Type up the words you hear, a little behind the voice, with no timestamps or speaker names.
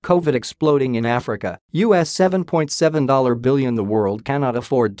COVID exploding in Africa, US $7.7 billion the world cannot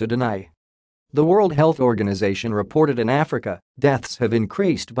afford to deny. The World Health Organization reported in Africa, deaths have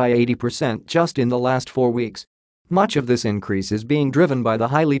increased by 80% just in the last 4 weeks. Much of this increase is being driven by the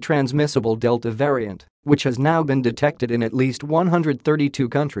highly transmissible Delta variant, which has now been detected in at least 132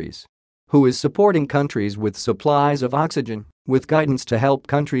 countries. WHO is supporting countries with supplies of oxygen, with guidance to help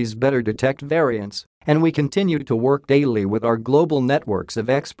countries better detect variants, and we continue to work daily with our global networks of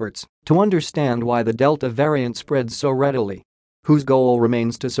experts to understand why the Delta variant spreads so readily. WHO's goal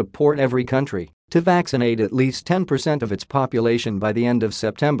remains to support every country to vaccinate at least 10% of its population by the end of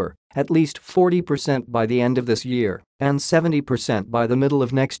September, at least 40% by the end of this year, and 70% by the middle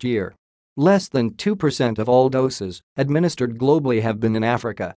of next year. Less than 2% of all doses administered globally have been in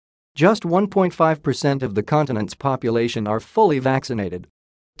Africa. Just 1.5% of the continent's population are fully vaccinated.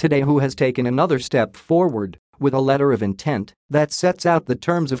 Today WHO has taken another step forward with a letter of intent that sets out the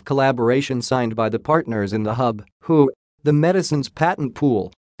terms of collaboration signed by the partners in the hub, WHO, the Medicines Patent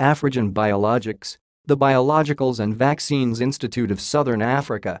Pool, Afrigen Biologics, the Biologicals and Vaccines Institute of Southern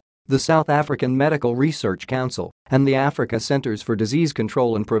Africa, the South African Medical Research Council, and the Africa Centers for Disease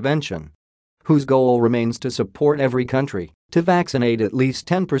Control and Prevention. WHO's goal remains to support every country to vaccinate at least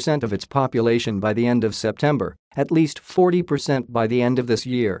 10% of its population by the end of September, at least 40% by the end of this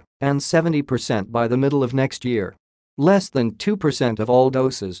year, and 70% by the middle of next year. Less than 2% of all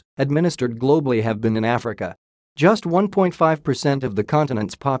doses administered globally have been in Africa. Just 1.5% of the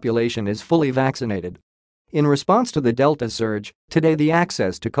continent's population is fully vaccinated. In response to the Delta surge, today the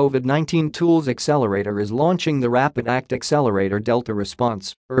Access to COVID-19 Tools Accelerator is launching the Rapid Act Accelerator Delta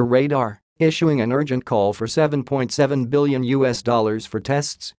Response, or RADAR, issuing an urgent call for $7.7 billion for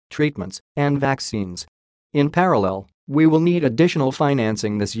tests, treatments, and vaccines. In parallel, we will need additional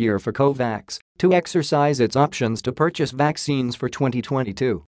financing this year for COVAX to exercise its options to purchase vaccines for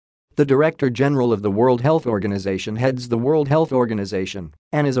 2022. The Director General of the World Health Organization heads the World Health Organization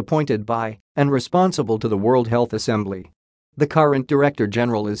and is appointed by and responsible to the World Health Assembly. The current Director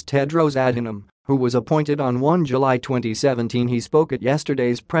General is Tedros Adhanom, who was appointed on 1 July 2017. He spoke at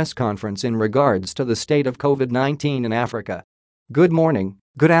yesterday's press conference in regards to the state of COVID-19 in Africa. Good morning,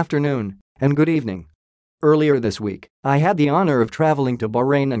 good afternoon, and good evening. Earlier this week, I had the honor of traveling to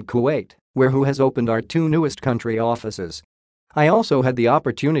Bahrain and Kuwait, where WHO has opened our 2 newest country offices. I also had the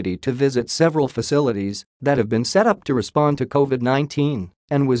opportunity to visit several facilities that have been set up to respond to COVID-19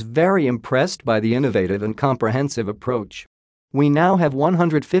 and was very impressed by the innovative and comprehensive approach. We now have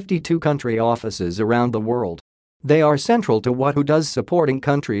 152 country offices around the world. They are central to what WHO does, supporting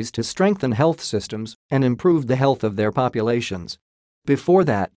countries to strengthen health systems and improve the health of their populations. Before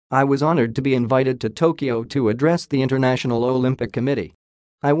that, I was honored to be invited to Tokyo to address the International Olympic Committee.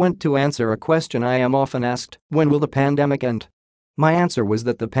 I went to answer a question I am often asked: when will the pandemic end? My answer was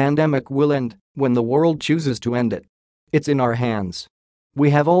that the pandemic will end when the world chooses to end it. It's in our hands.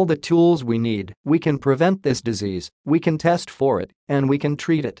 We have all the tools we need. We can prevent this disease, we can test for it, and we can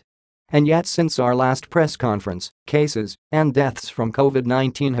treat it. And yet, since our last press conference, cases and deaths from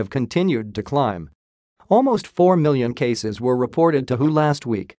COVID-19 have continued to climb. Almost 4 million cases were reported to WHO last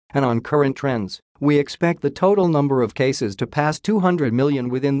week, and on current trends, we expect the total number of cases to pass 200 million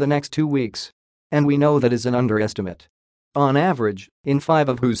within the next 2 weeks. And we know that is an underestimate. On average, in 5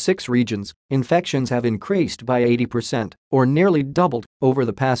 of WHO's 6 regions, infections have increased by 80%, or nearly doubled, over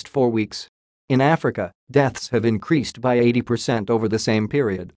the past 4 weeks. In Africa, deaths have increased by 80% over the same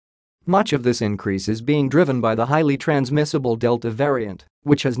period. Much of this increase is being driven by the highly transmissible Delta variant,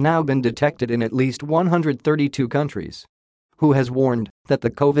 which has now been detected in at least 132 countries. WHO has warned that the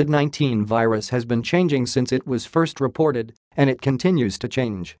COVID-19 virus has been changing since it was first reported, and it continues to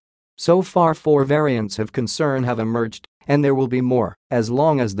change. So far, 4 variants of concern have emerged, and there will be more as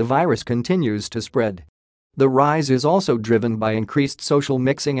long as the virus continues to spread. The rise is also driven by increased social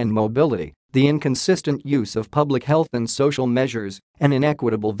mixing and mobility, the inconsistent use of public health and social measures, and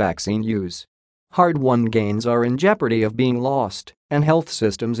inequitable vaccine use. Hard-won gains are in jeopardy of being lost, and health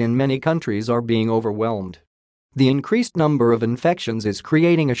systems in many countries are being overwhelmed. The increased number of infections is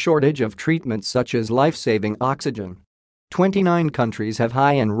creating a shortage of treatments such as life-saving oxygen. 29 countries have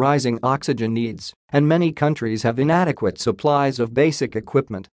high and rising oxygen needs, and many countries have inadequate supplies of basic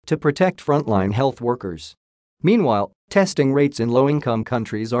equipment to protect frontline health workers. Meanwhile, testing rates in low-income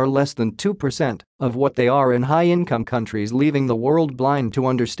countries are less than 2% of what they are in high-income countries, leaving the world blind to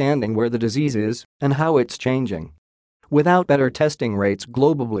understanding where the disease is and how it's changing. Without better testing rates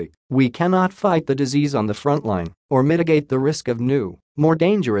globally, we cannot fight the disease on the front line or mitigate the risk of new, more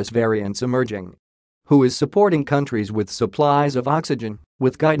dangerous variants emerging. WHO is supporting countries with supplies of oxygen,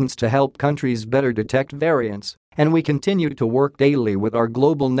 with guidance to help countries better detect variants And we continue to work daily with our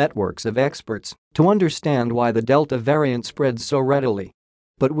global networks of experts to understand why the Delta variant spreads so readily.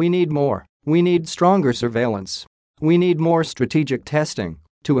 But we need more. We need stronger surveillance. We need more strategic testing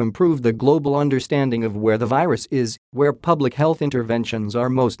to improve the global understanding of where the virus is, where public health interventions are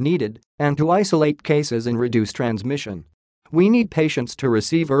most needed, and to isolate cases and reduce transmission. We need patients to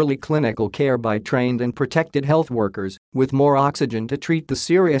receive early clinical care by trained and protected health workers with more oxygen to treat the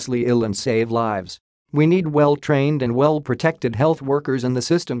seriously ill and save lives. We need well-trained and well-protected health workers in the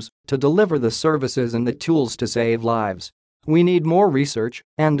systems to deliver the services and the tools to save lives. We need more research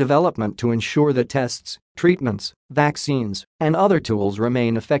and development to ensure that tests, treatments, vaccines, and other tools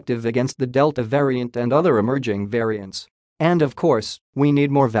remain effective against the Delta variant and other emerging variants. And of course, we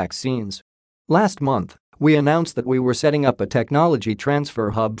need more vaccines. Last month, we announced that we were setting up a technology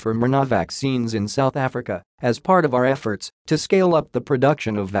transfer hub for MRNA vaccines in South Africa as part of our efforts to scale up the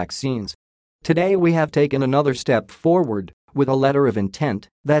production of vaccines. Today we have taken another step forward with a letter of intent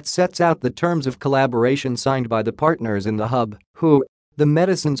that sets out the terms of collaboration signed by the partners in the hub, who: the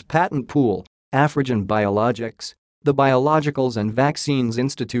Medicines Patent Pool, Afrigen Biologics, the Biologicals and Vaccines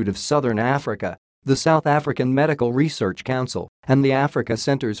Institute of Southern Africa, the South African Medical Research Council, and the Africa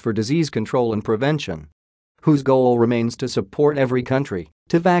Centers for Disease Control and Prevention. Whose goal remains to support every country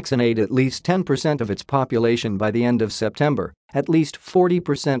to vaccinate at least 10% of its population by the end of September, at least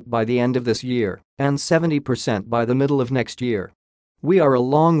 40% by the end of this year, and 70% by the middle of next year. We are a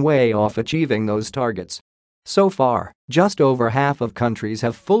long way off achieving those targets. So far, just over half of countries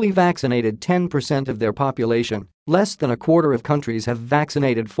have fully vaccinated 10% of their population, less than a quarter of countries have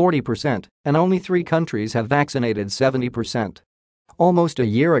vaccinated 40%, and only 3 countries have vaccinated 70%. Almost a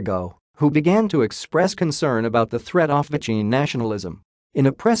year ago, WHO began to express concern about the threat of vaccine nationalism. In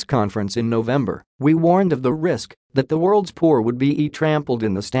a press conference in November, we warned of the risk that the world's poor would be trampled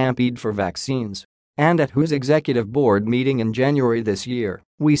in the stampede for vaccines. And at WHO's executive board meeting in January this year,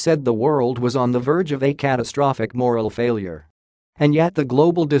 we said the world was on the verge of a catastrophic moral failure. And yet the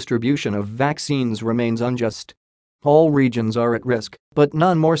global distribution of vaccines remains unjust. All regions are at risk, but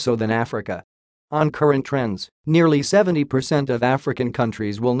none more so than Africa. On current trends, nearly 70% of African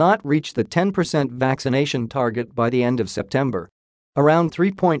countries will not reach the 10% vaccination target by the end of September. Around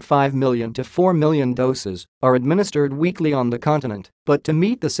 3.5 million to 4 million doses are administered weekly on the continent, but to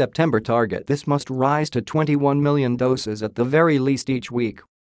meet the September target this must rise to 21 million doses at the very least each week.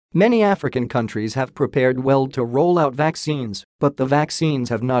 Many African countries have prepared well to roll out vaccines, but the vaccines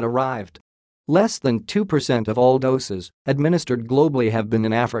have not arrived. Less than 2% of all doses administered globally have been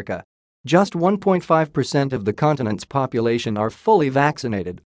in Africa. Just 1.5% of the continent's population are fully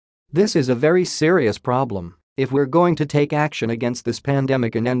vaccinated. This is a very serious problem if we're going to take action against this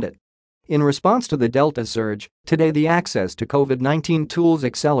pandemic and end it. In response to the Delta surge, today the Access to COVID-19 Tools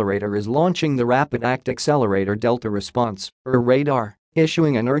Accelerator is launching the Rapid Act Accelerator Delta Response, or RADAR,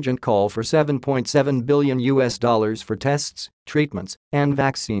 issuing an urgent call for $7.7 billion for tests, treatments, and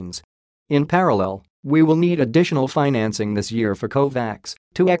vaccines. In parallel, we will need additional financing this year for COVAX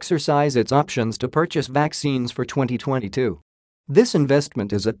to exercise its options to purchase vaccines for 2022. This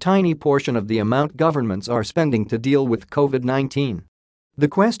investment is a tiny portion of the amount governments are spending to deal with COVID-19. The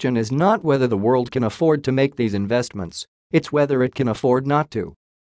question is not whether the world can afford to make these investments, it's whether it can afford not to.